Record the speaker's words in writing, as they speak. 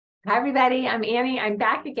Hi, everybody. I'm Annie. I'm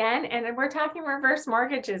back again, and we're talking reverse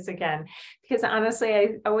mortgages again, because honestly, I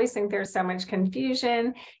always think there's so much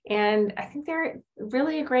confusion, and I think they're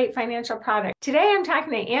really a great financial product. Today, I'm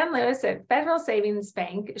talking to Ann Lewis at Federal Savings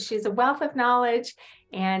Bank. She's a wealth of knowledge,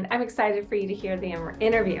 and I'm excited for you to hear the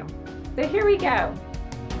interview. So here we go.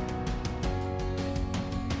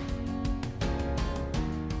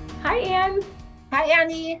 Hi, Ann. Hi,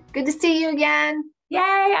 Annie. Good to see you again. Yay,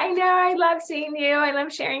 I know. I love seeing you. I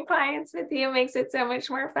love sharing clients with you. It makes it so much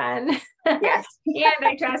more fun. Yes. And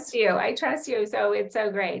I trust you. I trust you. So it's so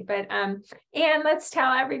great. But and let's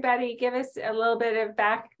tell everybody, give us a little bit of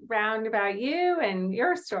background about you and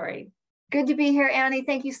your story. Good to be here, Annie.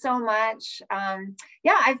 Thank you so much.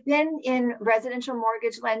 I've been in residential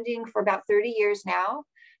mortgage lending for about 30 years now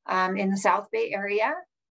in the South Bay area.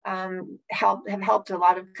 Have helped a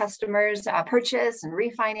lot of customers purchase and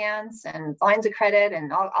refinance and lines of credit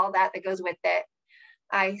and all that goes with it.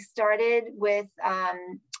 I started with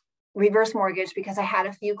reverse mortgage because I had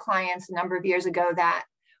a few clients a number of years ago that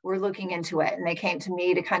were looking into it, and they came to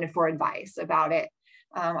me for advice about it.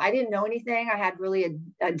 I didn't know anything. I had really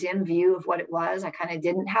a dim view of what it was. I kind of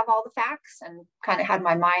didn't have all the facts and kind of had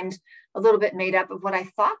my mind a little bit made up of what I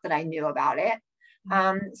thought that I knew about it.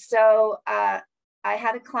 I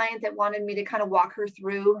had a client that wanted me to kind of walk her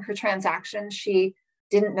through her transaction. She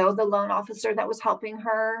didn't know the loan officer that was helping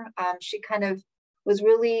her. She kind of was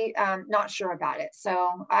really not sure about it.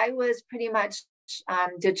 So I was pretty much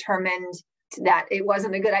determined that it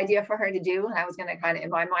wasn't a good idea for her to do. And I was going to kind of,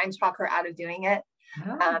 in my mind, talk her out of doing it.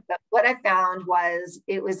 But what I found was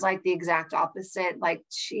it was like the exact opposite. Like,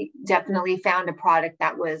 she definitely found a product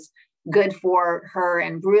that was good for her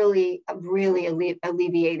and really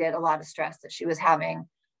alleviated a lot of stress that she was having,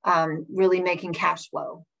 really making cash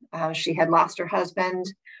flow. She had lost her husband.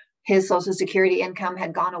 His Social Security income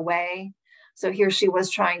had gone away. So here she was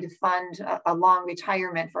trying to fund a long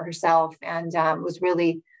retirement for herself and was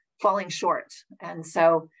really falling short. And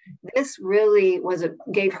so this really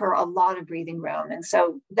gave her a lot of breathing room. And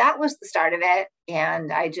so that was the start of it.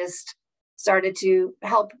 And I just started to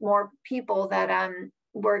help more people that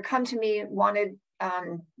come to me, wanted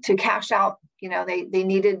to cash out. They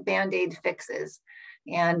needed Band-Aid fixes.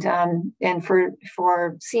 And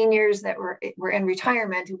for seniors that were in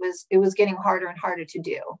retirement, it was getting harder and harder to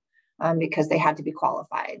do because they had to be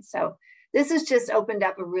qualified. So this has just opened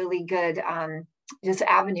up a really good just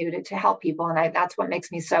avenue to help people. And that's what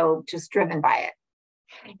makes me so just driven by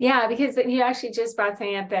it. Yeah, because you actually just brought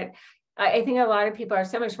something up that I think a lot of people are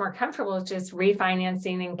so much more comfortable with just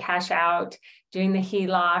refinancing and cash out, doing the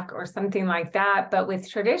HELOC or something like that. But with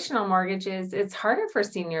traditional mortgages, it's harder for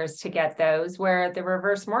seniors to get those, where the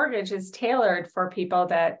reverse mortgage is tailored for people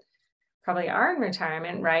that probably are in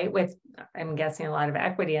retirement, right? With, I'm guessing, a lot of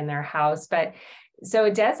equity in their house. But so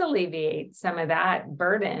it does alleviate some of that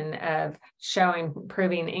burden of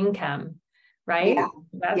proving income, right? Yeah.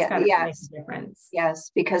 That's got to make a difference.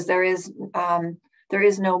 Yes, because there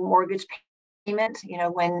is no mortgage payment.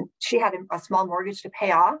 When she had a small mortgage to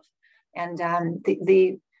pay off, and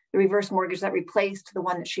the reverse mortgage that replaced the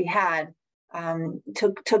one that she had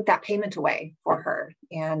took that payment away for her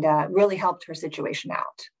and really helped her situation out.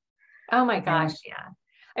 Oh my gosh, yeah.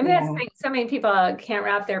 I mean, that's so many people can't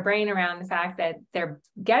wrap their brain around the fact that they're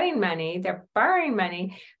getting money, they're borrowing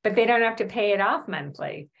money, but they don't have to pay it off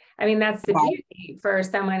monthly. I mean, that's the beauty for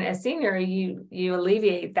someone, a senior, you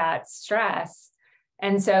alleviate that stress.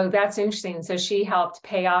 And so that's interesting. So she helped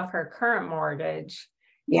pay off her current mortgage.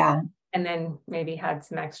 Yeah. And then maybe had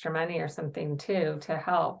some extra money or something too to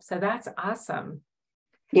help. So that's awesome.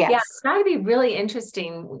 Yes. Yeah, it's got to be really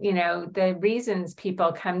interesting, the reasons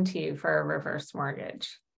people come to you for a reverse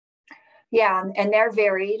mortgage. Yeah, and they're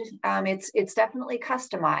varied. It's definitely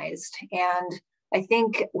customized. And I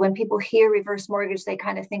think when people hear reverse mortgage, they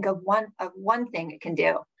kind of think of one thing it can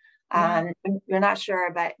do. You're not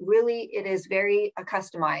sure, but really it is very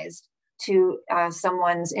customized to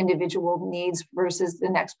someone's individual needs versus the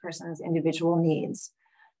next person's individual needs.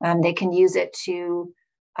 They can use it to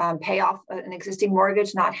pay off an existing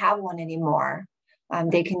mortgage, not have one anymore.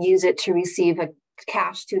 They can use it to receive a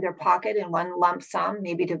cash to their pocket in one lump sum,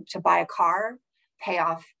 maybe to buy a car, pay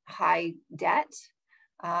off high debt,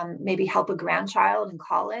 maybe help a grandchild in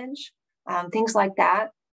college, things like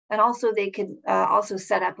that. And also they could also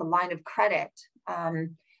set up a line of credit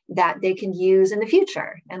that they can use in the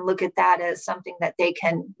future and look at that as something that they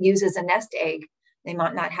can use as a nest egg. They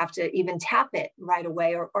might not have to even tap it right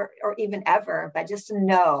away or even ever, but just to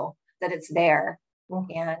know that it's there.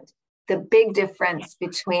 And the big difference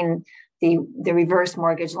between the reverse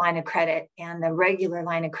mortgage line of credit and the regular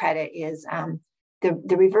line of credit is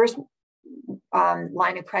the reverse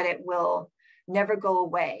line of credit will never go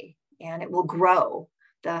away, and it will grow.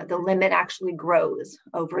 The limit actually grows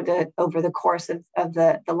over the course of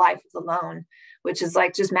the life of the loan, which is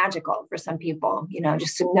like just magical for some people,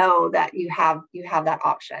 just to know that you have that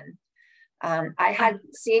option. I had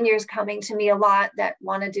seniors coming to me a lot that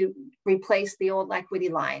wanted to replace the old equity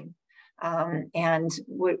line, and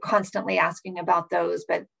we're constantly asking about those,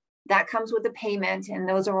 but that comes with a payment, and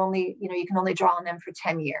those are only, you can only draw on them for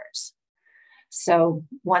 10 years. So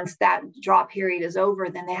once that draw period is over,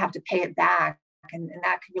 then they have to pay it back. And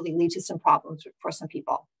that could really lead to some problems for some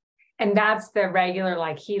people. And that's the regular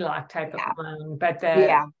like HELOC type of loan, but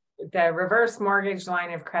the reverse mortgage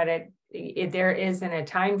line of credit, there isn't a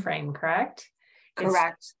time frame, correct?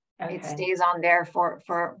 Correct. Okay. It stays on there for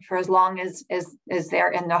as long as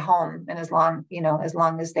they're in the home, and as long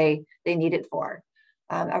as they need it for.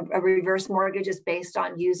 A reverse mortgage is based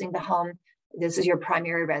on using the home. This is your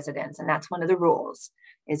primary residence, and that's one of the rules,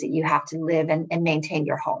 is that you have to live and maintain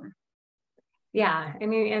your home. Yeah, I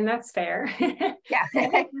mean, and that's fair. Yeah.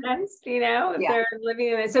 That makes sense, if they're living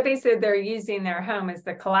in it. So basically they're using their home as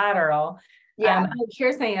the collateral. Yeah.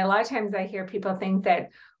 Here's the thing, a lot of times I hear people think that,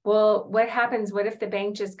 well, what if the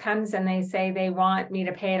bank just comes and they say they want me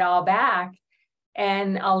to pay it all back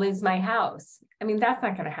and I'll lose my house? I mean, that's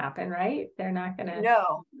not going to happen, right? They're not going to.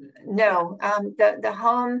 No. The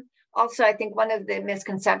home, also, I think one of the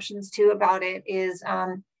misconceptions too about it is,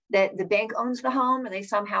 that the bank owns the home and they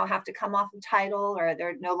somehow have to come off of title, or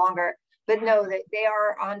they're no longer, but no, that they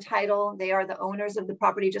are on title. They are the owners of the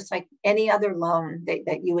property, just like any other loan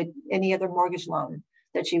any other mortgage loan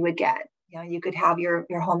that you would get. You could have your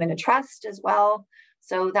home in a trust as well.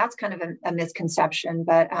 So that's kind of a misconception,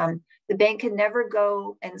 but the bank can never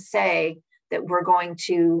go and say that we're going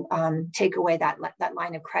to take away that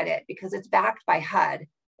line of credit, because it's backed by HUD.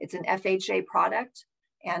 It's an FHA product,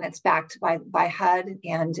 and it's backed by HUD,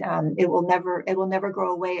 and it will never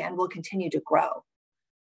grow away, and will continue to grow.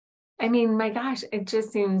 I mean, my gosh, it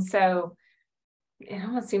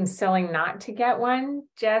almost seems silly not to get one.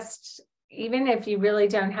 Just even if you really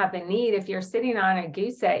don't have the need, if you're sitting on a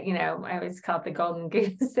goose egg, I always call it the golden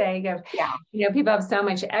goose egg of, people have so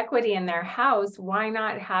much equity in their house. Why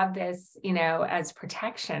not have this, as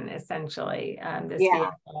protection, essentially, this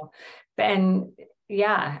vehicle? And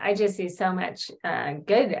I just see so much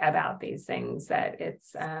good about these things that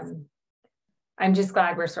it's, I'm just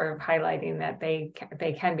glad we're sort of highlighting that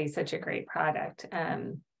they can be such a great product.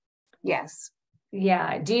 Yes.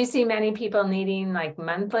 Yeah. Do you see many people needing like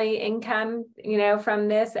monthly income, from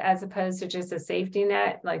this, as opposed to just a safety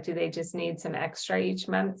net? Like, do they just need some extra each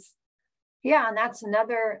month? Yeah. And that's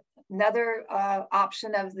another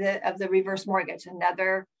option of the reverse mortgage.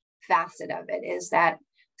 Another facet of it is that,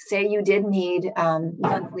 say you did need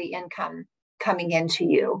monthly income coming into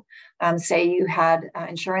you. Say you had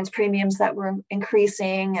insurance premiums that were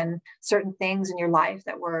increasing, and certain things in your life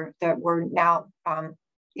that were now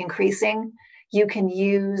increasing. You can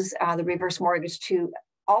use the reverse mortgage to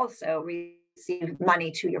also receive money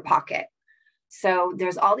to your pocket. So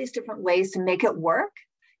there's all these different ways to make it work.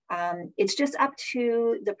 It's just up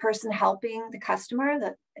to the person helping the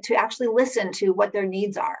customer to actually listen to what their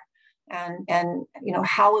needs are, and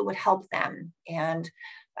how it would help them. And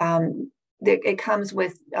it comes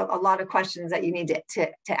with a lot of questions that you need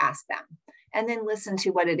to ask them, and then listen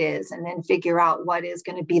to what it is, and then figure out what is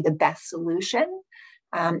going to be the best solution.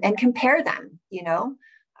 And compare them.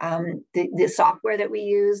 The software that we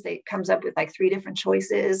use, it comes up with like 3 different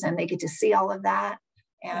choices, and they get to see all of that.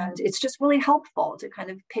 And it's just really helpful to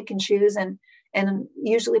kind of pick and choose, and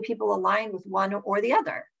usually people align with one or the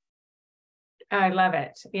other. I love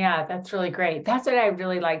it. Yeah, that's really great. That's what I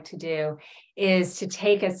really like to do, is to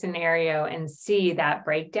take a scenario and see that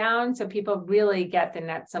breakdown, so people really get the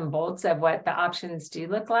nuts and bolts of what the options do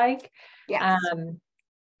look like. Yes.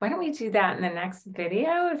 Why don't we do that in the next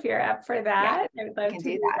video, if you're up for that? I would love to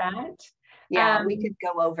do that. Yeah, we could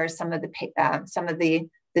go over some of the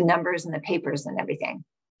numbers and the papers and everything.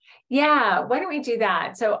 Yeah, why don't we do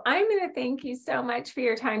that? So I'm going to thank you so much for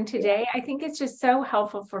your time today. I think it's just so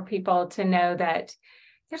helpful for people to know that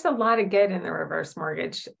there's a lot of good in the reverse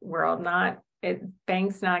mortgage world.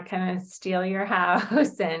 Banks not going to steal your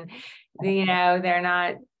house, and they're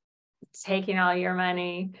not taking all your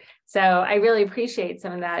money. So I really appreciate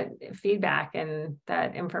some of that feedback and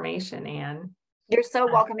that information, Anne. You're so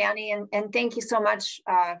welcome, Annie, and thank you so much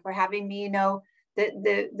for having me.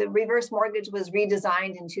 The reverse mortgage was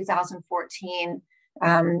redesigned in 2014,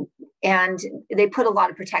 and they put a lot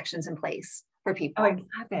of protections in place for people. Oh, I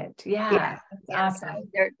love it. Yeah. Awesome.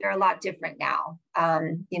 So they're a lot different now,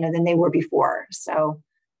 than they were before. So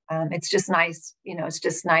it's just nice, it's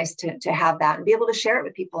just nice to have that and be able to share it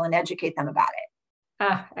with people and educate them about it.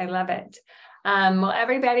 Ah, I love it. Well,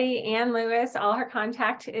 everybody, Ann Lewis, all her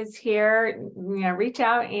contact is here. Reach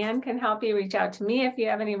out. Ann can help you. Reach out to me if you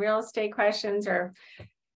have any real estate questions, or if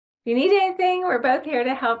you need anything, we're both here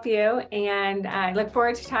to help you. And I look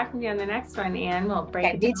forward to talking to you on the next one, Ann. We'll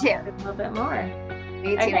break it down a little bit more.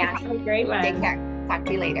 Me too, Annie. Have a great one. Take care. Talk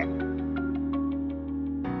to you later.